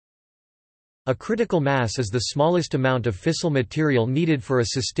A critical mass is the smallest amount of fissile material needed for a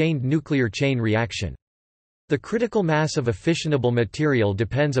sustained nuclear chain reaction. The critical mass of a fissionable material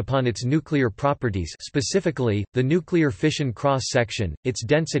depends upon its nuclear properties, specifically, the nuclear fission cross-section, its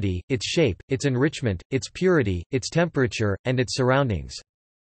density, its shape, its enrichment, its purity, its temperature, and its surroundings.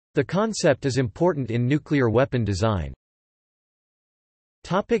 The concept is important in nuclear weapon design.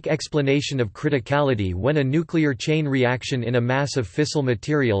 Explanation of criticality. When a nuclear chain reaction in a mass of fissile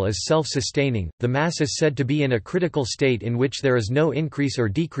material is self-sustaining, the mass is said to be in a critical state in which there is no increase or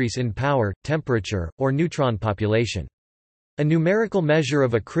decrease in power, temperature, or neutron population. A numerical measure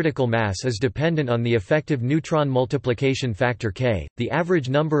of a critical mass is dependent on the effective neutron multiplication factor K, the average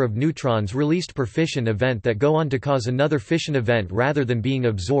number of neutrons released per fission event that go on to cause another fission event rather than being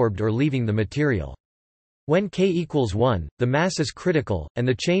absorbed or leaving the material. When K equals 1, the mass is critical, and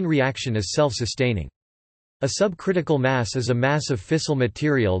the chain reaction is self-sustaining. A subcritical mass is a mass of fissile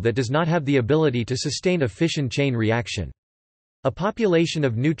material that does not have the ability to sustain a fission chain reaction. A population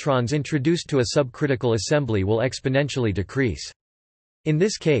of neutrons introduced to a subcritical assembly will exponentially decrease. In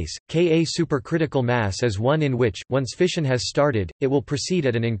this case, Ka supercritical mass is one in which, once fission has started, it will proceed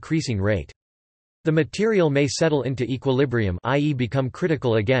at an increasing rate. The material may settle into equilibrium, i.e. become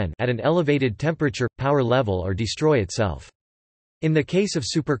critical again at an elevated temperature, power level, or destroy itself. In the case of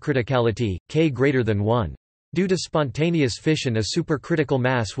supercriticality, K greater than 1. Due to spontaneous fission, a supercritical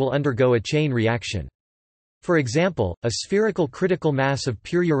mass will undergo a chain reaction. For example, a spherical critical mass of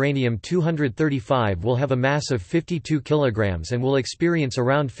pure uranium-235 will have a mass of 52 kg and will experience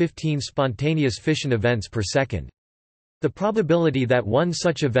around 15 spontaneous fission events per second. The probability that one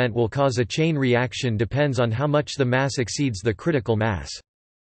such event will cause a chain reaction depends on how much the mass exceeds the critical mass.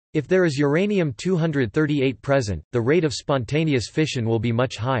 If there is uranium-238 present, the rate of spontaneous fission will be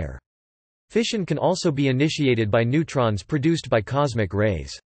much higher. Fission can also be initiated by neutrons produced by cosmic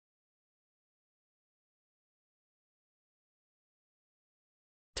rays.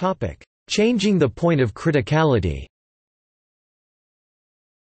 Changing the point of criticality.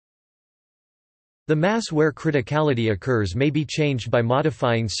 The mass where criticality occurs may be changed by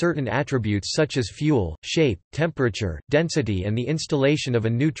modifying certain attributes such as fuel, shape, temperature, density, and the installation of a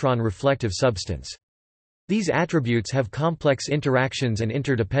neutron reflective substance. These attributes have complex interactions and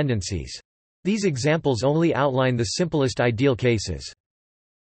interdependencies. These examples only outline the simplest ideal cases.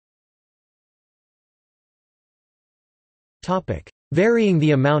 Varying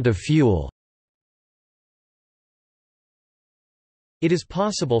the amount of fuel. It is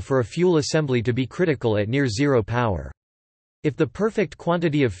possible for a fuel assembly to be critical at near zero power. If the perfect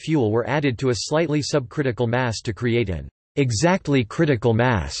quantity of fuel were added to a slightly subcritical mass to create an exactly critical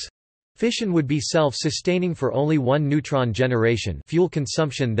mass, fission would be self-sustaining for only one neutron generation. Fuel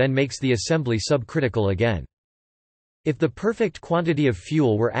consumption then makes the assembly subcritical again. If the perfect quantity of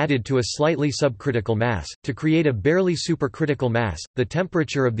fuel were added to a slightly subcritical mass, to create a barely supercritical mass, the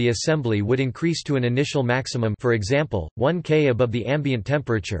temperature of the assembly would increase to an initial maximum, for example, 1 K above the ambient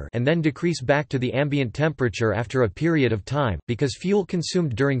temperature, and then decrease back to the ambient temperature after a period of time, because fuel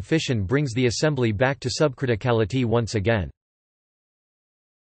consumed during fission brings the assembly back to subcriticality once again.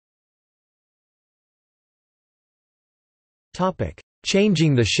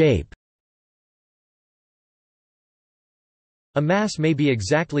 Changing the shape. A mass may be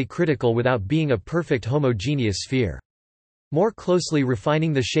exactly critical without being a perfect homogeneous sphere. More closely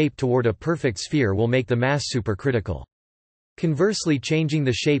refining the shape toward a perfect sphere will make the mass supercritical. Conversely, changing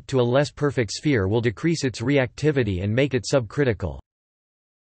the shape to a less perfect sphere will decrease its reactivity and make it subcritical.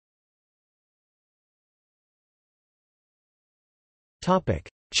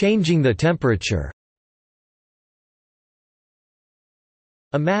 Changing the temperature.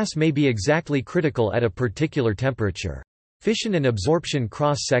 A mass may be exactly critical at a particular temperature. Fission and absorption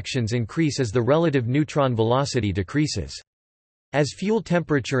cross-sections increase as the relative neutron velocity decreases. As fuel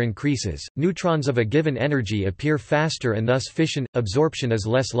temperature increases, neutrons of a given energy appear faster and thus fission-absorption is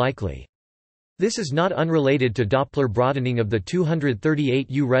less likely. This is not unrelated to Doppler broadening of the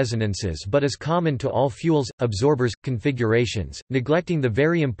 238U resonances but is common to all fuels, absorbers, configurations, neglecting the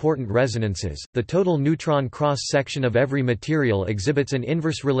very important resonances. The total neutron cross-section of every material exhibits an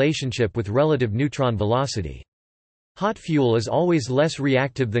inverse relationship with relative neutron velocity. Hot fuel is always less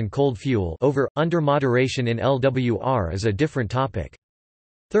reactive than cold fuel. Over/under moderation in LWR is a different topic.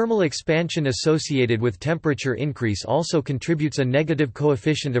 Thermal expansion associated with temperature increase also contributes a negative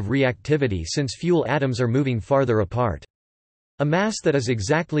coefficient of reactivity since fuel atoms are moving farther apart. A mass that is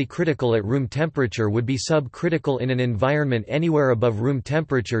exactly critical at room temperature would be subcritical in an environment anywhere above room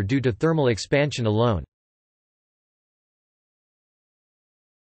temperature due to thermal expansion alone.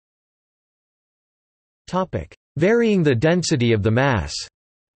 Varying the density of the mass.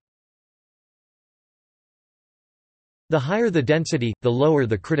 The higher the density, the lower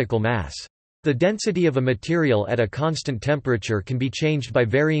the critical mass. The density of a material at a constant temperature can be changed by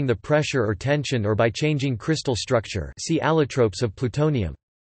varying the pressure or tension or by changing crystal structure. See allotropes of plutonium.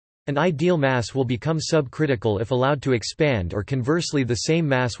 An ideal mass will become subcritical if allowed to expand, or conversely the same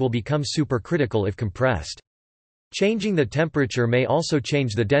mass will become supercritical if compressed. Changing the temperature may also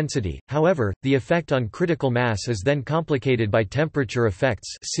change the density, however, the effect on critical mass is then complicated by temperature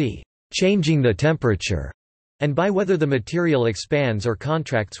effects, see changing the temperature, and by whether the material expands or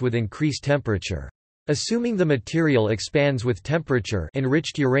contracts with increased temperature. Assuming the material expands with temperature,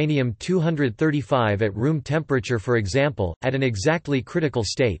 enriched uranium-235 at room temperature for example, at an exactly critical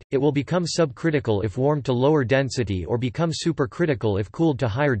state, it will become subcritical if warmed to lower density or become supercritical if cooled to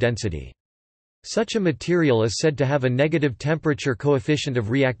higher density. Such a material is said to have a negative temperature coefficient of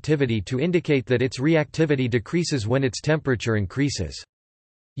reactivity to indicate that its reactivity decreases when its temperature increases.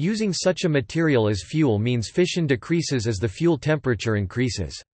 Using such a material as fuel means fission decreases as the fuel temperature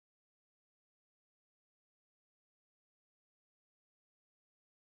increases.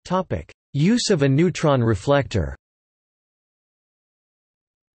 Use of a neutron reflector.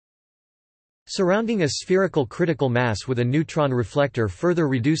 Surrounding a spherical critical mass with a neutron reflector further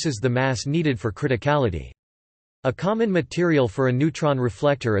reduces the mass needed for criticality. A common material for a neutron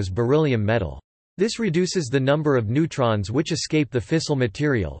reflector is beryllium metal. This reduces the number of neutrons which escape the fissile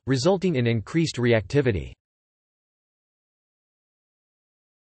material, resulting in increased reactivity.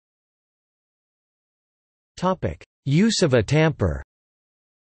 Use of a tamper.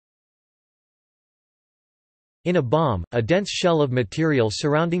 In a bomb, a dense shell of material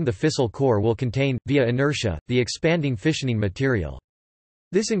surrounding the fissile core will contain, via inertia, the expanding fissioning material.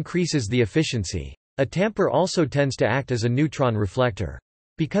 This increases the efficiency. A tamper also tends to act as a neutron reflector.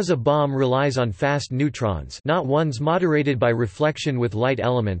 Because a bomb relies on fast neutrons, not ones moderated by reflection with light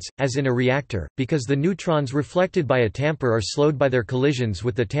elements, as in a reactor, because the neutrons reflected by a tamper are slowed by their collisions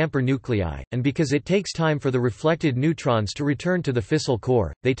with the tamper nuclei, and because it takes time for the reflected neutrons to return to the fissile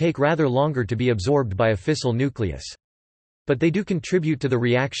core, they take rather longer to be absorbed by a fissile nucleus. But they do contribute to the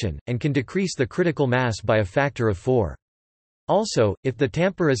reaction, and can decrease the critical mass by a factor of 4. Also, if the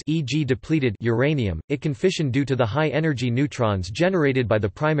tamper is e.g. depleted uranium, it can fission due to the high-energy neutrons generated by the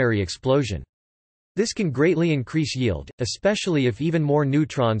primary explosion. This can greatly increase yield, especially if even more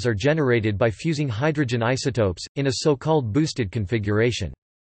neutrons are generated by fusing hydrogen isotopes, in a so-called boosted configuration.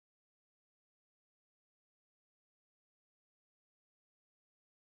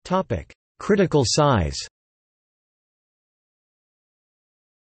 Critical size.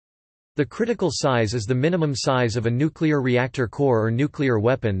 The critical size is the minimum size of a nuclear reactor core or nuclear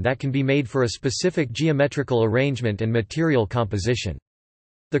weapon that can be made for a specific geometrical arrangement and material composition.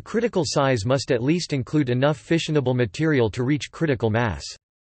 The critical size must at least include enough fissionable material to reach critical mass.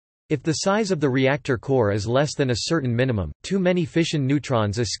 If the size of the reactor core is less than a certain minimum, too many fission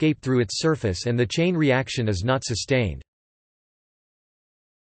neutrons escape through its surface and the chain reaction is not sustained.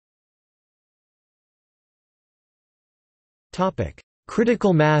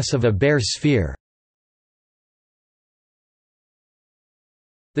 Critical mass of a bare sphere.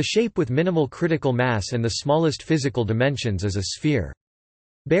 The shape with minimal critical mass and the smallest physical dimensions is a sphere.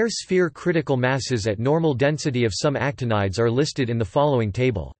 Bare sphere critical masses at normal density of some actinides are listed in the following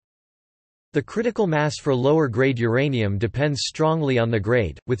table. The critical mass for lower-grade uranium depends strongly on the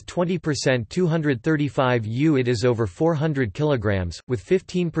grade, with 20% 235 U it is over 400 kg, with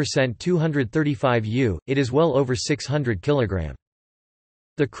 15% 235 U, it is well over 600 kg.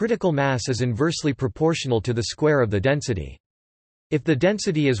 The critical mass is inversely proportional to the square of the density. If the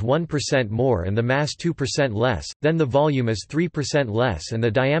density is 1% more and the mass 2% less, then the volume is 3% less and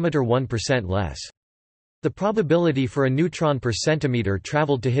the diameter 1% less. The probability for a neutron per centimeter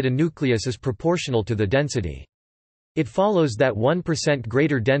traveled to hit a nucleus is proportional to the density. It follows that 1%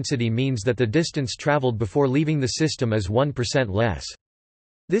 greater density means that the distance traveled before leaving the system is 1% less.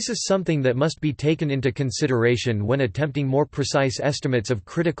 This is something that must be taken into consideration when attempting more precise estimates of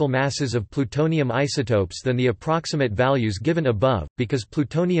critical masses of plutonium isotopes than the approximate values given above, because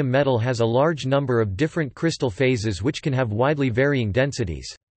plutonium metal has a large number of different crystal phases which can have widely varying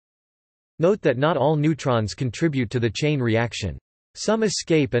densities. Note that not all neutrons contribute to the chain reaction. Some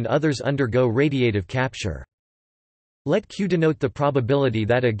escape and others undergo radiative capture. Let Q denote the probability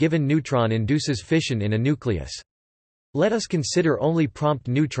that a given neutron induces fission in a nucleus. Let us consider only prompt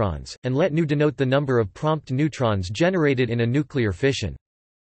neutrons, and let nu denote the number of prompt neutrons generated in a nuclear fission.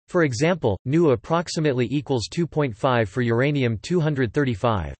 For example, nu approximately equals 2.5 for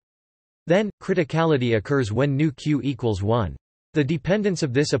uranium-235. Then, criticality occurs when nu q equals 1. The dependence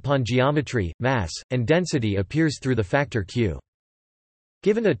of this upon geometry, mass, and density appears through the factor q.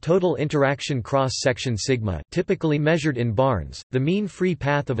 Given a total interaction cross-section sigma, typically measured in barns, the mean free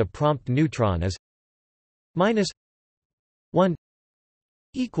path of a prompt neutron is -1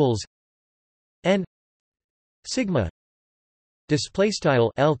 equals n sigma. Display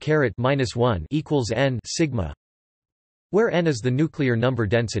style L caret -1 equals n sigma, where n is the nuclear number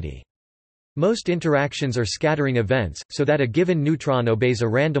density. Most interactions are scattering events, so that a given neutron obeys a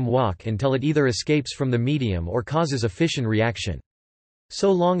random walk until it either escapes from the medium or causes a fission reaction. So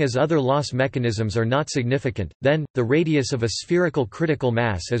long as other loss mechanisms are not significant, then, the radius of a spherical critical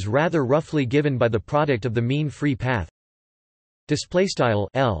mass is rather roughly given by the product of the mean free path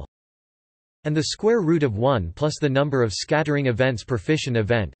L and the square root of 1 plus the number of scattering events per fission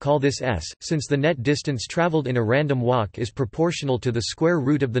event, call this S, since the net distance traveled in a random walk is proportional to the square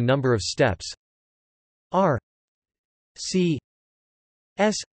root of the number of steps r c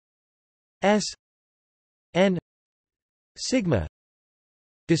s s n sigma.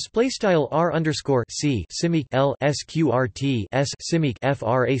 Display style r underscore c simic l sqrt s simic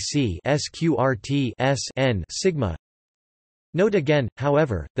frac sqrt s n sigma. Note again,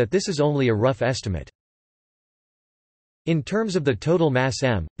 however, that this is only a rough estimate. In terms of the total mass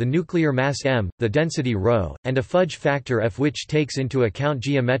m, the nuclear mass m, the density ρ, and a fudge factor f which takes into account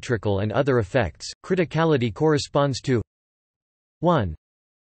geometrical and other effects, criticality corresponds to 1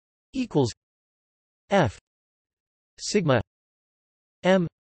 equals f sigma m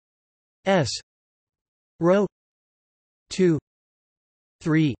s ρ 2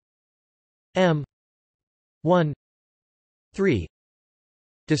 3 m 1 3.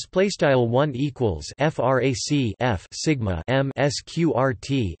 Display style 1 equals frac f sigma m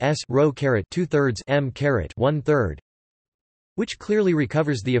sqrt s ρ caret 2/3 m caret 1/3, which clearly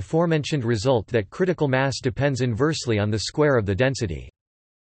recovers the aforementioned result that critical mass depends inversely on the square of the density.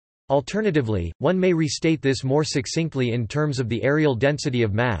 Alternatively, one may restate this more succinctly in terms of the areal density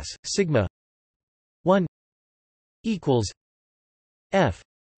of mass, sigma 1 equals f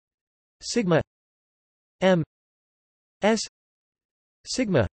sigma m s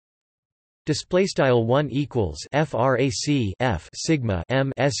sigma. Display style 1 equals frac f sigma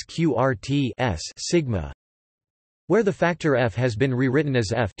m sqrt s sigma, where the factor f has been rewritten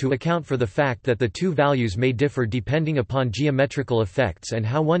as f to account for the fact that the two values may differ depending upon geometrical effects and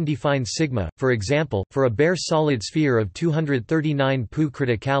how one defines sigma. For example, for a bare solid sphere of 239 pu,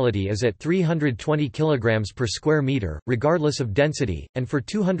 criticality is at 320 kg per square meter, regardless of density, and for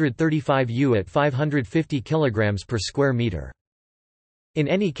 235 U at 550 kg per square meter. In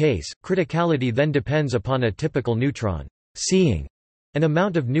any case, criticality then depends upon a typical neutron seeing an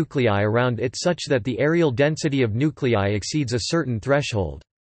amount of nuclei around it such that the areal density of nuclei exceeds a certain threshold.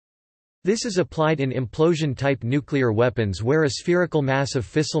 This is applied in implosion-type nuclear weapons where a spherical mass of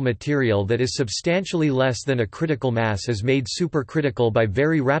fissile material that is substantially less than a critical mass is made supercritical by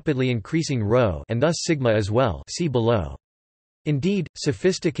very rapidly increasing ρ and thus sigma as well. See below. Indeed,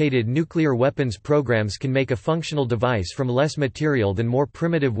 sophisticated nuclear weapons programs can make a functional device from less material than more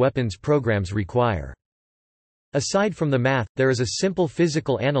primitive weapons programs require. Aside from the math, there is a simple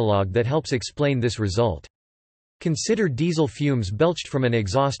physical analog that helps explain this result. Consider diesel fumes belched from an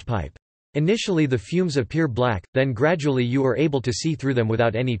exhaust pipe. Initially the fumes appear black, then gradually you are able to see through them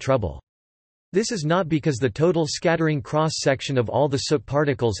without any trouble. This is not because the total scattering cross-section of all the soot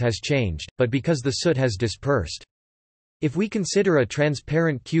particles has changed, but because the soot has dispersed. If we consider a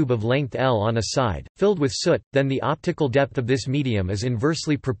transparent cube of length L on a side, filled with soot, then the optical depth of this medium is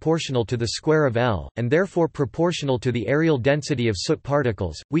inversely proportional to the square of L, and therefore proportional to the areal density of soot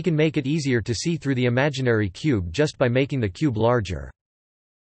particles. We can make it easier to see through the imaginary cube just by making the cube larger.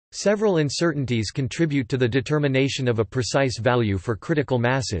 Several uncertainties contribute to the determination of a precise value for critical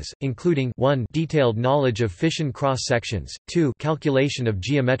masses, including 1. Detailed knowledge of fission cross-sections, 2. Calculation of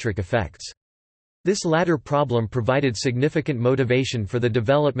geometric effects. This latter problem provided significant motivation for the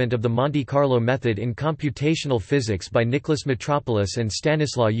development of the Monte Carlo method in computational physics by Nicholas Metropolis and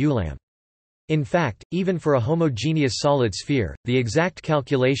Stanislaw Ulam. In fact, even for a homogeneous solid sphere, the exact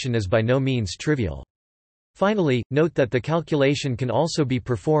calculation is by no means trivial. Finally, note that the calculation can also be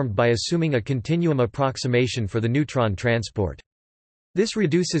performed by assuming a continuum approximation for the neutron transport. This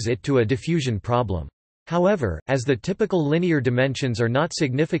reduces it to a diffusion problem. However, as the typical linear dimensions are not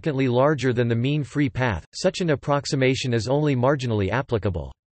significantly larger than the mean free path, such an approximation is only marginally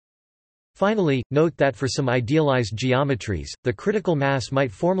applicable. Finally, note that for some idealized geometries, the critical mass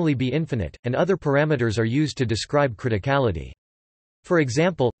might formally be infinite, and other parameters are used to describe criticality. For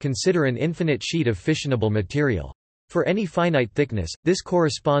example, consider an infinite sheet of fissionable material. For any finite thickness, this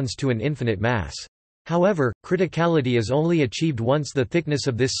corresponds to an infinite mass. However, criticality is only achieved once the thickness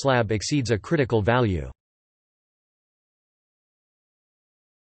of this slab exceeds a critical value.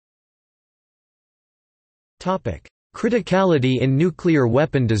 Criticality in nuclear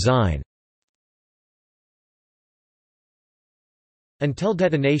weapon design. Until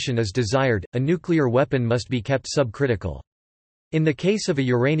detonation is desired, a nuclear weapon must be kept subcritical. In the case of a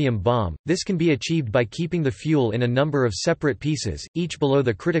uranium bomb, this can be achieved by keeping the fuel in a number of separate pieces, each below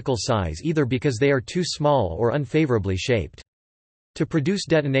the critical size either because they are too small or unfavorably shaped. To produce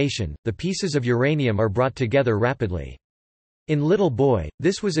detonation, the pieces of uranium are brought together rapidly. In Little Boy,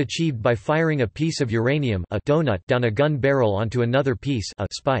 this was achieved by firing a piece of uranium, a donut, down a gun barrel onto another piece, a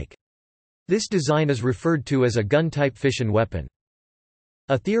spike. This design is referred to as a gun-type fission weapon.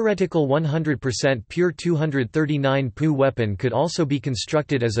 A theoretical 100% pure 239 Pu weapon could also be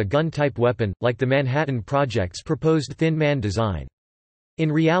constructed as a gun-type weapon, like the Manhattan Project's proposed Thin Man design.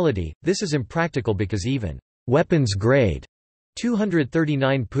 In reality, this is impractical because even weapons-grade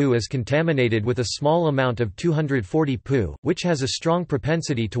 239 Pu is contaminated with a small amount of 240 Pu, which has a strong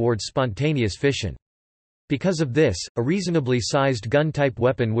propensity towards spontaneous fission. Because of this, a reasonably sized gun-type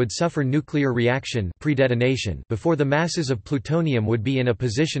weapon would suffer nuclear reaction pre-detonation before the masses of plutonium would be in a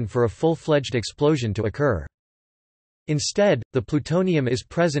position for a full-fledged explosion to occur. Instead, the plutonium is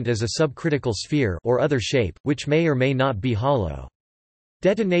present as a subcritical sphere or other shape, which may or may not be hollow.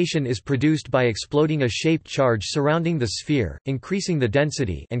 Detonation is produced by exploding a shaped charge surrounding the sphere, increasing the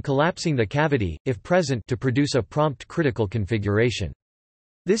density and collapsing the cavity, if present, to produce a prompt critical configuration.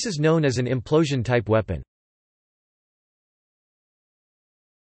 This is known as an implosion-type weapon.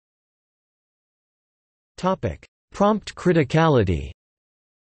 Prompt criticality.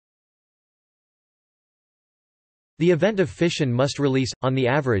 The event of fission must release, on the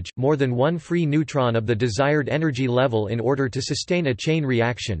average, more than one free neutron of the desired energy level in order to sustain a chain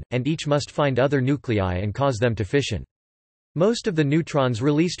reaction, and each must find other nuclei and cause them to fission. Most of the neutrons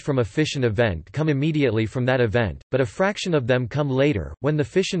released from a fission event come immediately from that event, but a fraction of them come later, when the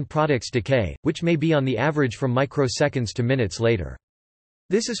fission products decay, which may be on the average from microseconds to minutes later.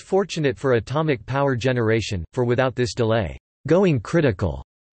 This is fortunate for atomic power generation, for without this delay, going critical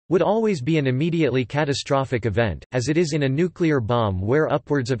would always be an immediately catastrophic event, as it is in a nuclear bomb where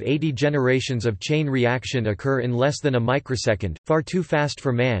upwards of 80 generations of chain reaction occur in less than a microsecond, far too fast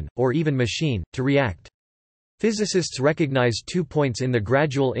for man, or even machine, to react. Physicists recognize 2 points in the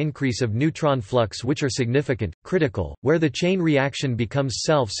gradual increase of neutron flux which are significant: critical, where the chain reaction becomes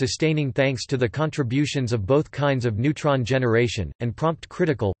self-sustaining thanks to the contributions of both kinds of neutron generation, and prompt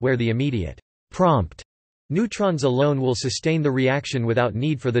critical, where the immediate prompt neutrons alone will sustain the reaction without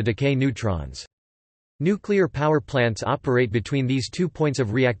need for the decay neutrons. Nuclear power plants operate between these 2 points of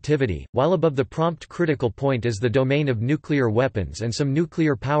reactivity, while above the prompt critical point is the domain of nuclear weapons and some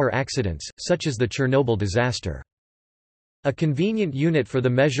nuclear power accidents, such as the Chernobyl disaster. A convenient unit for the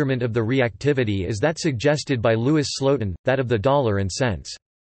measurement of the reactivity is that suggested by Louis Slotin, that of the dollar and cents.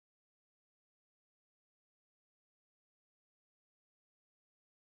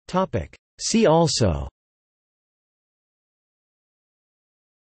 See also: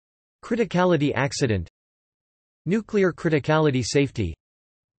 Criticality accident, nuclear criticality safety,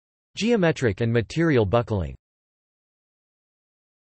 geometric and material buckling.